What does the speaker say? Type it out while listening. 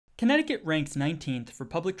Connecticut ranks 19th for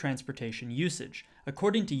public transportation usage,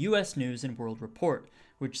 according to U.S. News and World Report,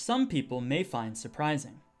 which some people may find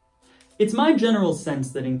surprising. It's my general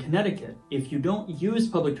sense that in Connecticut, if you don't use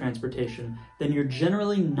public transportation, then you're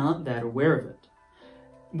generally not that aware of it.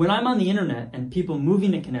 When I'm on the internet and people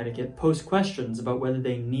moving to Connecticut post questions about whether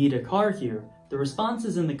they need a car here, the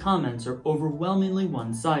responses in the comments are overwhelmingly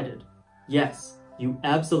one-sided. Yes, you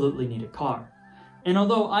absolutely need a car. And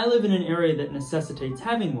although I live in an area that necessitates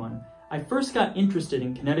having one, I first got interested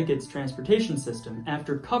in Connecticut's transportation system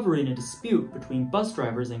after covering a dispute between bus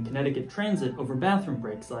drivers and Connecticut Transit over bathroom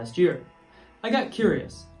breaks last year. I got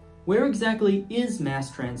curious. Where exactly is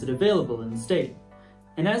mass transit available in the state?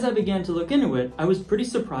 And as I began to look into it, I was pretty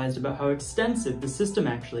surprised about how extensive the system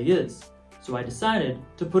actually is. So I decided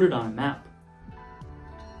to put it on a map.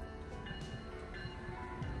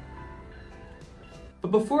 But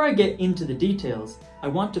before I get into the details, I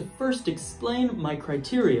want to first explain my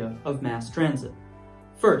criteria of mass transit.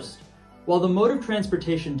 First, while the mode of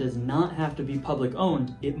transportation does not have to be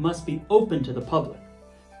public-owned, it must be open to the public.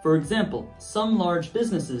 For example, some large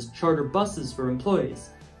businesses charter buses for employees,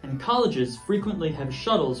 and colleges frequently have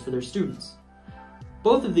shuttles for their students.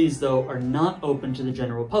 Both of these, though, are not open to the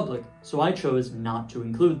general public, so I chose not to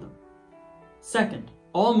include them. Second,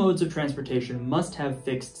 all modes of transportation must have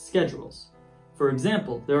fixed schedules. For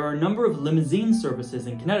example, there are a number of limousine services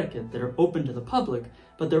in Connecticut that are open to the public,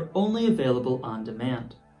 but they're only available on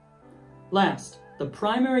demand. Last, the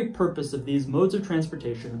primary purpose of these modes of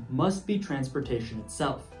transportation must be transportation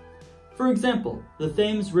itself. For example, the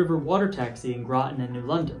Thames River water taxi in Groton and New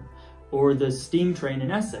London, or the steam train in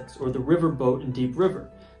Essex, or the river boat in Deep River.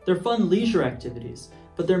 They're fun leisure activities,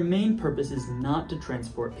 but their main purpose is not to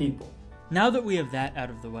transport people. Now that we have that out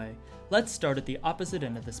of the way, let's start at the opposite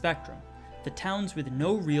end of the spectrum. The towns with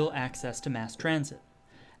no real access to mass transit.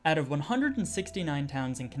 Out of 169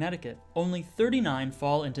 towns in Connecticut, only 39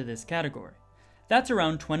 fall into this category. That's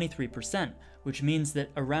around 23%, which means that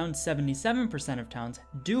around 77% of towns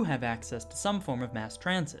do have access to some form of mass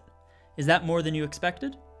transit. Is that more than you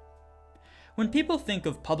expected? When people think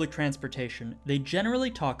of public transportation, they generally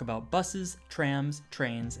talk about buses, trams,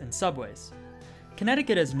 trains, and subways.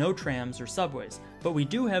 Connecticut has no trams or subways, but we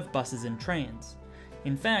do have buses and trains.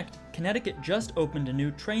 In fact, Connecticut just opened a new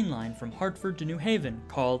train line from Hartford to New Haven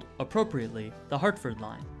called, appropriately, the Hartford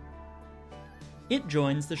Line. It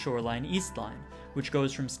joins the Shoreline East Line, which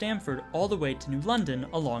goes from Stamford all the way to New London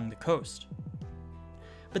along the coast.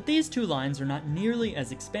 But these two lines are not nearly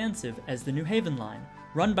as expansive as the New Haven Line,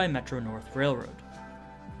 run by Metro North Railroad.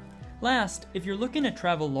 Last, if you're looking to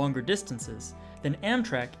travel longer distances, then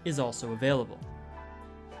Amtrak is also available.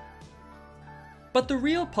 But the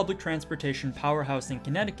real public transportation powerhouse in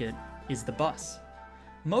Connecticut is the bus.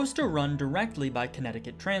 Most are run directly by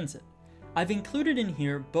Connecticut Transit. I've included in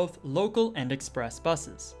here both local and express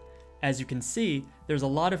buses. As you can see, there's a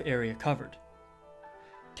lot of area covered.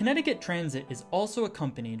 Connecticut Transit is also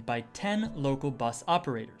accompanied by 10 local bus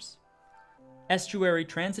operators. Estuary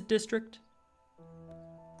Transit District,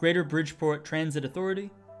 Greater Bridgeport Transit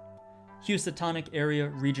Authority, Housatonic Area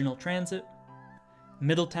Regional Transit,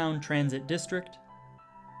 Middletown Transit District,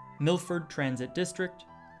 Milford Transit District,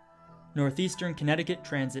 Northeastern Connecticut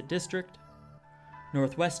Transit District,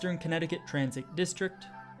 Northwestern Connecticut Transit District,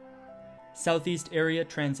 Southeast Area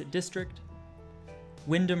Transit District,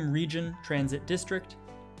 Windham Region Transit District,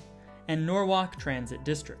 and Norwalk Transit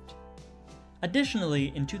District.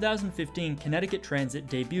 Additionally, in 2015, Connecticut Transit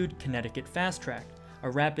debuted Connecticut Fast Track, a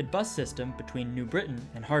rapid bus system between New Britain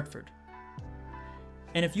and Hartford.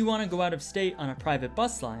 And if you want to go out of state on a private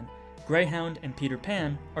bus line, Greyhound and Peter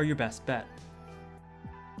Pan are your best bet.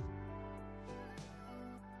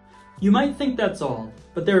 You might think that's all,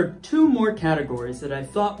 but there are two more categories that I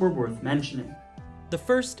thought were worth mentioning. The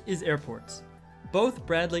first is airports. Both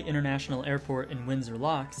Bradley International Airport in Windsor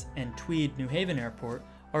Locks and Tweed New Haven Airport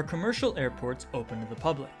are commercial airports open to the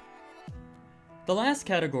public. The last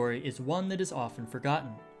category is one that is often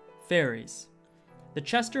forgotten: ferries. The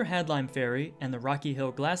Chester Hadlime Ferry and the Rocky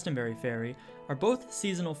Hill Glastonbury Ferry are both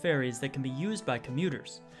seasonal ferries that can be used by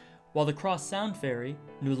commuters, while the Cross Sound Ferry,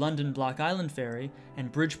 New London Block Island Ferry, and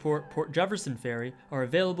Bridgeport Port Jefferson Ferry are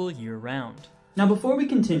available year-round. Now before we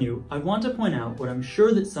continue, I want to point out what I'm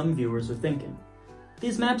sure that some viewers are thinking.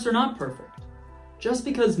 These maps are not perfect. Just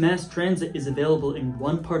because mass transit is available in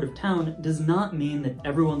one part of town does not mean that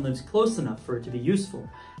everyone lives close enough for it to be useful,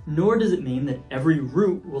 nor does it mean that every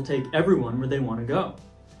route will take everyone where they want to go.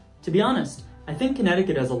 To be honest, I think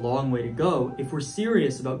Connecticut has a long way to go if we're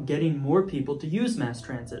serious about getting more people to use mass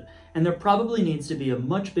transit, and there probably needs to be a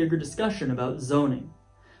much bigger discussion about zoning.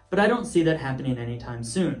 But I don't see that happening anytime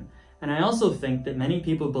soon, And I also think that many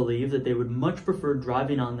people believe that they would much prefer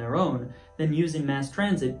driving on their own than using mass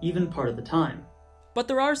transit even part of the time. But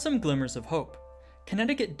there are some glimmers of hope.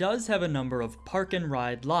 Connecticut does have a number of park and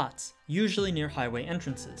ride lots, usually near highway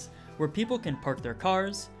entrances, where people can park their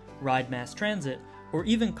cars, ride mass transit, or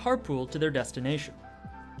even carpool to their destination.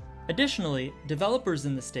 Additionally, developers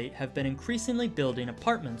in the state have been increasingly building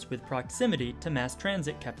apartments with proximity to mass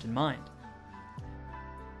transit kept in mind.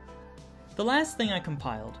 The last thing I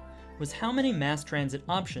compiled was how many mass transit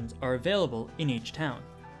options are available in each town.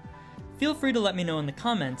 Feel free to let me know in the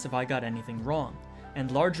comments if I got anything wrong, and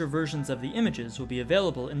larger versions of the images will be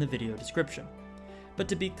available in the video description. But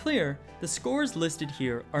to be clear, the scores listed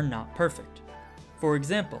here are not perfect. For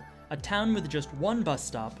example, a town with just one bus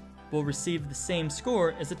stop will receive the same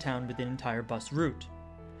score as a town with an entire bus route.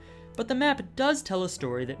 But the map does tell a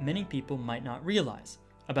story that many people might not realize,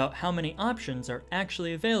 about how many options are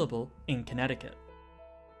actually available in Connecticut.